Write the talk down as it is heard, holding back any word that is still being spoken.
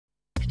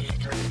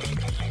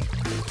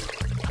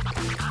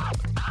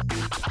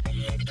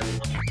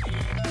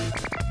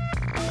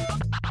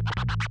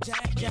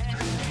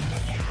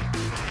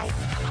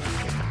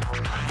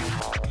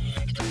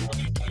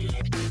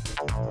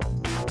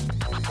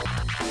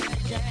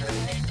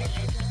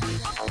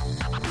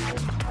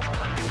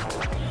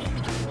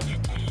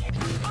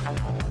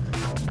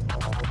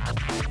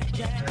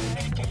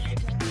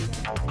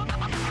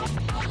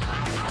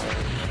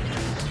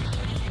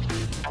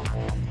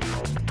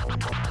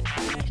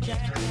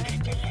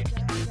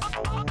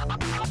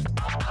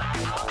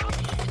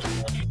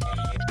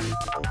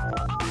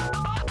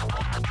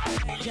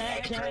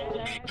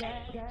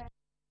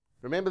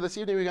Remember, this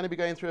evening we're going to be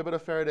going through a bit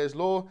of Faraday's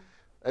law.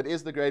 It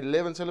is the grade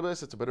 11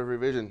 syllabus. It's a bit of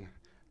revision.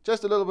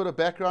 Just a little bit of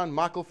background.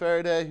 Michael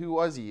Faraday, who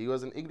was he? He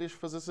was an English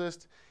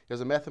physicist. He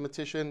was a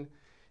mathematician.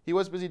 He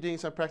was busy doing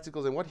some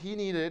practicals, and what he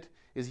needed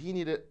is he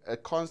needed a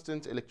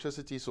constant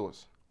electricity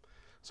source.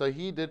 So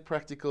he did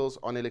practicals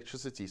on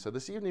electricity. So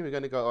this evening we're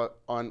going to go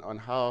on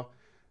how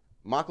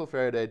Michael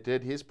Faraday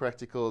did his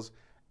practicals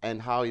and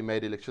how he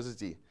made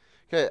electricity.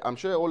 Okay, I'm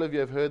sure all of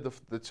you have heard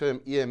the term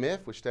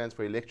EMF, which stands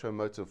for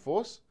electromotive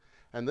force.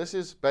 And this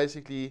is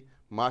basically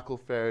Michael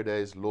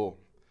Faraday's law.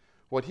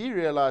 What he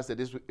realized that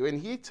is when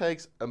he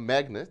takes a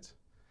magnet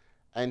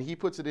and he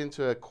puts it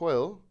into a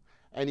coil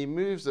and he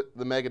moves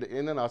the magnet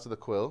in and out of the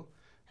coil,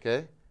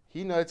 okay,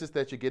 he noticed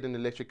that you get an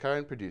electric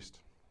current produced.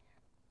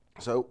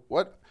 So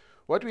what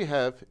we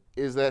have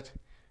is that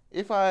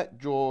if I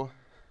draw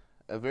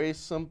a very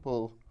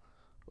simple,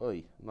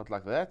 not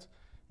like that,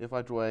 if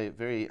I draw a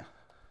very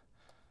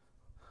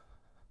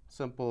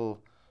simple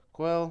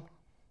coil,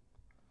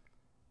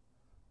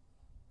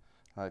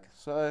 like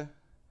so,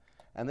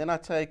 and then I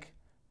take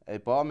a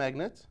bar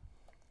magnet,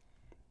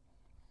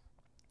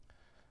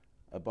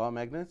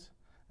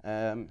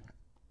 a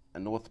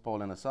north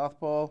pole and a south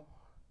pole,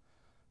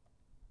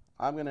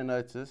 I'm going to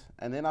notice,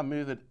 and then I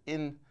move it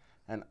in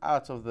and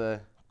out of the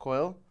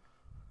coil,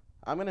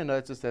 I'm going to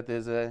notice that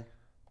there's a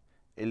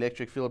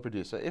electric field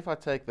produced. So if I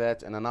take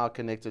that and I now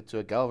connect it to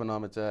a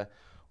galvanometer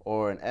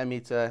or an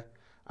ammeter,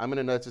 I'm going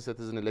to notice that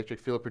there's an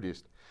electric field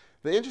produced.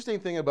 The interesting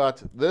thing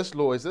about this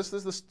law is this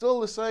is still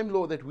the same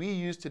law that we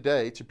use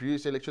today to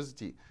produce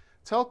electricity.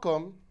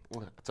 Eskom,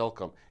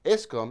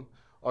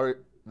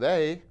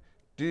 they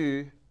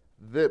do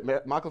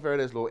the Michael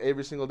Faraday's law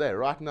every single day.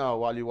 Right now,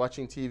 while you're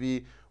watching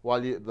TV, while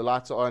the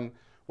lights are on,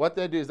 what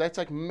they do is they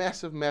take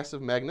massive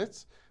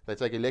magnets, they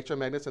take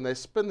electromagnets, and they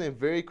spin them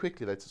very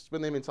quickly. They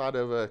spin them inside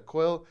of a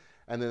coil,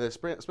 and then they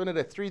spin it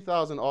at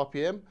 3,000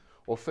 RPM,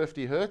 or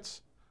 50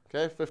 hertz,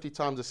 okay, 50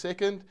 times a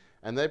second,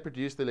 and they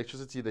produce the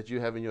electricity that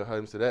you have in your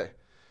homes today.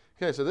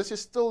 Okay, so this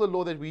is still the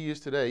law that we use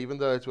today, even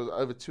though it was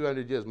over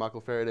 200 years Michael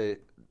Faraday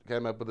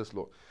came up with this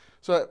law.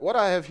 So what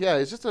I have here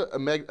is just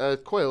a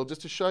coil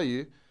just to show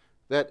you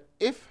that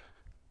if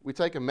we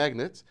take a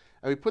magnet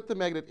and we put the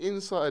magnet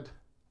inside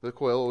the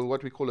coil, or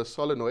what we call a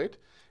solenoid,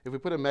 if we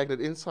put a magnet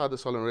inside the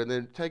solenoid and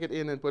then take it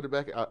in and put it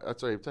back out,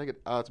 take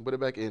it out and put it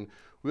back in,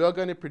 we are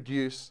going to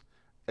produce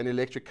an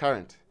electric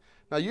current.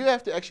 Now you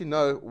have to actually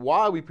know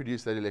why we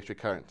produce that electric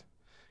current.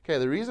 Okay,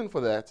 the reason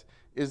for that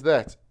is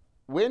that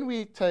when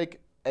we take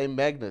a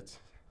magnet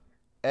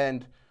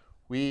and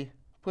we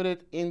put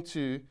it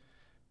into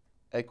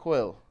a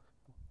coil,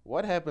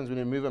 what happens when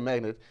we move a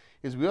magnet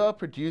is we are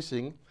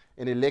producing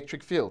an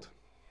electric field.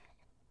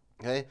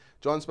 Okay,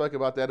 John spoke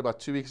about that about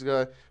 2 weeks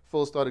ago.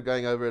 Phil started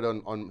going over it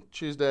on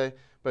Tuesday.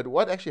 But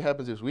what actually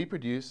happens is we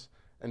produce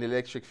an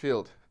electric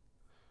field.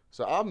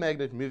 So our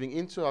magnet moving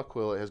into our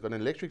coil has got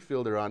an electric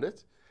field around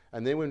it.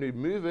 And then when we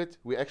move it,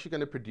 we're actually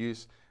going to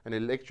produce an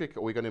electric,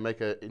 or we're going to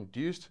make an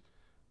induced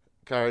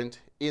current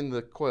in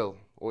the coil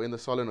or in the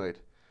solenoid.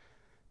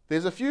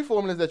 There's a few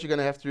formulas that you're going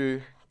to have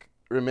to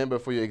remember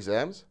for your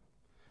exams.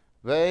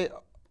 They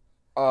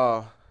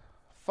are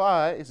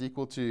phi is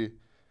equal to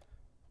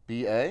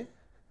BA.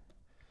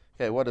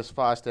 Okay, what does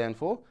phi stand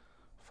for?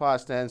 Phi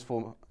stands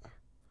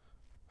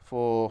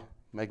for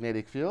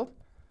magnetic field.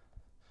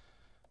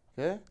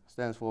 Okay,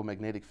 stands for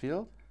magnetic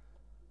field.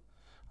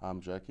 I'm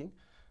joking.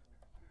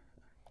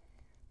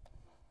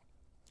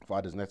 Phi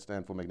does not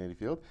stand for magnetic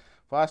field.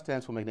 Phi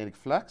stands for magnetic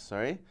flux,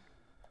 sorry.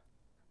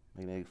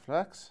 Magnetic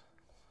flux.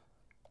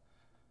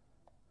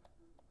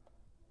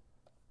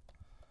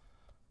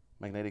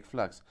 Magnetic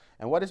flux.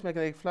 And what is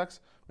magnetic flux?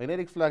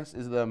 Magnetic flux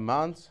is the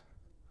amount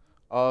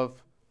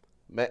of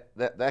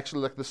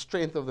the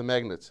strength of the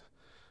magnet.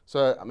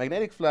 So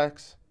magnetic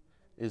flux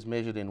is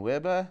measured in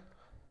Weber,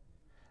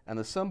 and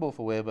the symbol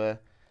for Weber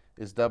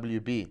is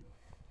WB.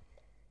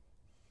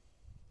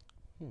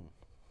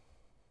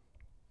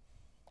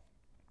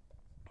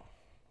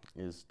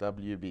 Is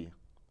WB.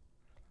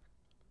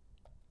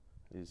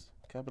 Is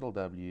capital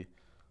W,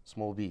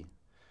 small b.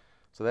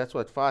 So that's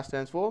what phi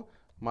stands for.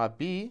 My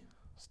B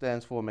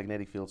stands for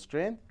magnetic field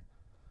strength.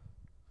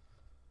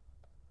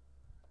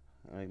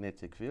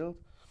 Magnetic field.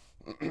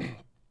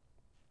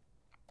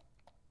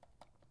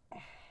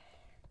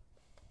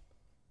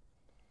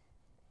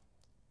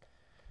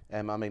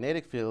 And my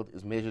magnetic field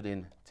is measured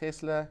in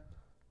Tesla,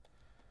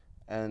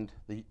 and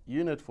the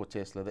unit for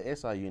Tesla, the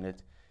SI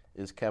unit,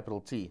 is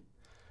capital T.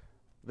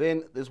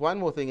 Then there's one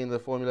more thing in the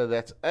formula,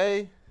 that's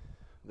A.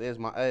 There's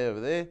my A over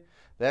there.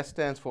 That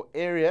stands for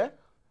area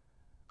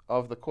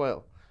of the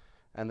coil.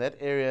 And that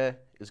area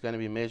is going to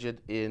be measured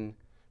in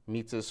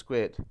meters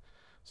squared.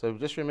 So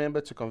just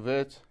remember to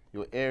convert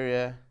your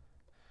area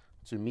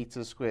to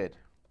meters squared.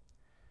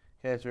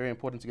 Okay, it's very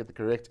important to get the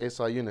correct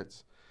SI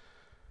units.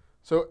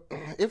 So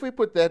if we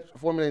put that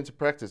formula into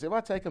practice, if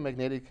I take a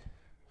magnetic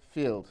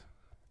field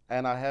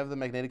and I have the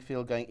magnetic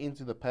field going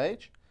into the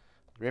page,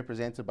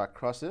 represented by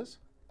crosses,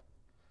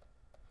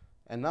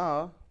 and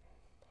now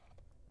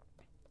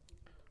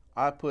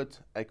I put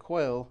a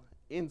coil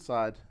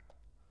inside,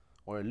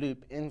 or a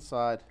loop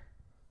inside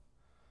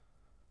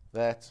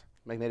that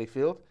magnetic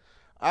field,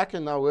 I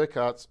can now work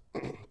out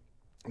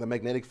the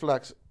magnetic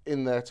flux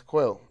in that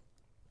coil.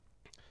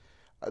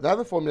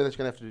 Another formula that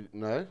you're going to have to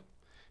know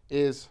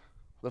is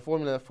the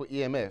formula for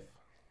EMF.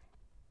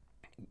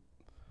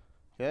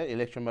 Okay,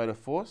 electromotive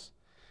force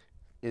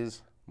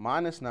is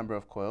minus number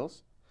of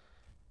coils,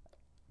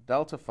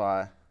 delta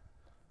phi,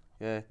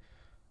 okay,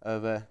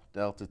 over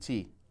delta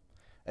t.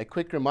 A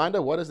quick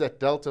reminder, what does that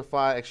delta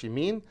phi actually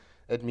mean?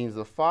 It means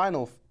the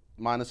final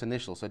minus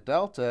initial. So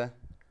delta,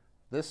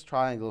 this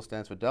triangle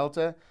stands for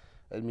delta.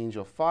 It means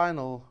your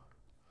final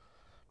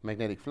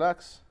magnetic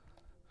flux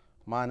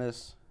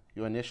minus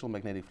your initial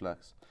magnetic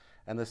flux.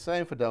 And the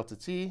same for delta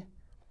t,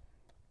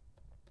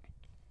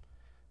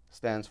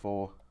 stands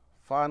for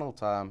final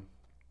time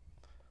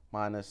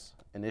minus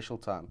initial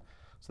time.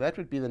 So that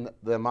would be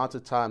the amount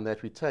of time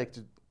that we take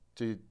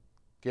to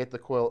get the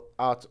coil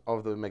out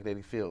of the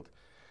magnetic field.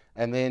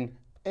 And then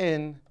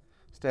N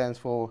stands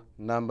for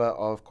number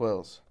of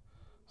coils.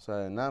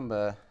 So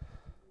number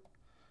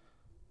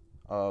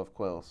of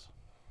coils.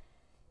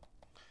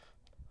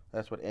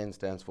 That's what N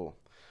stands for.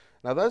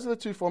 Now those are the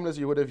two formulas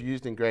you would have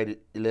used in grade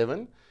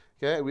 11.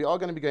 Okay, we are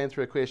going to be going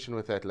through a question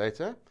with that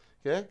later.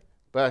 Okay,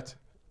 but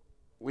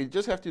we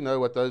just have to know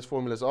what those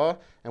formulas are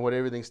and what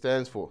everything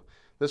stands for.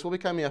 This will be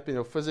coming up in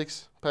your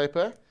physics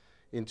paper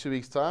in 2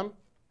 weeks' time,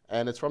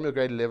 and it's from your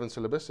grade 11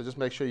 syllabus, so just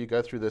make sure you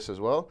go through this as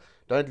well.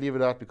 Don't leave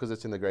it out because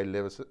it's in the grade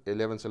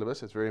 11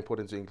 syllabus. It's very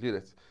important to include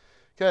it.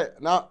 Okay,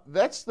 now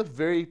that's the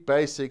very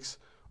basics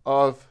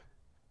of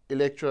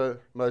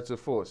electromotive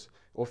force,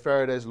 or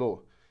Faraday's law.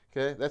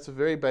 Okay, that's a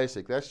very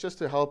basic. That's just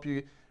to help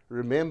you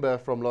remember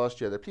from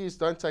last year. Please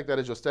don't take that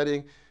as you're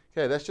studying.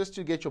 Okay, that's just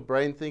to get your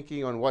brain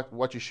thinking on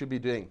what you should be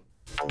doing.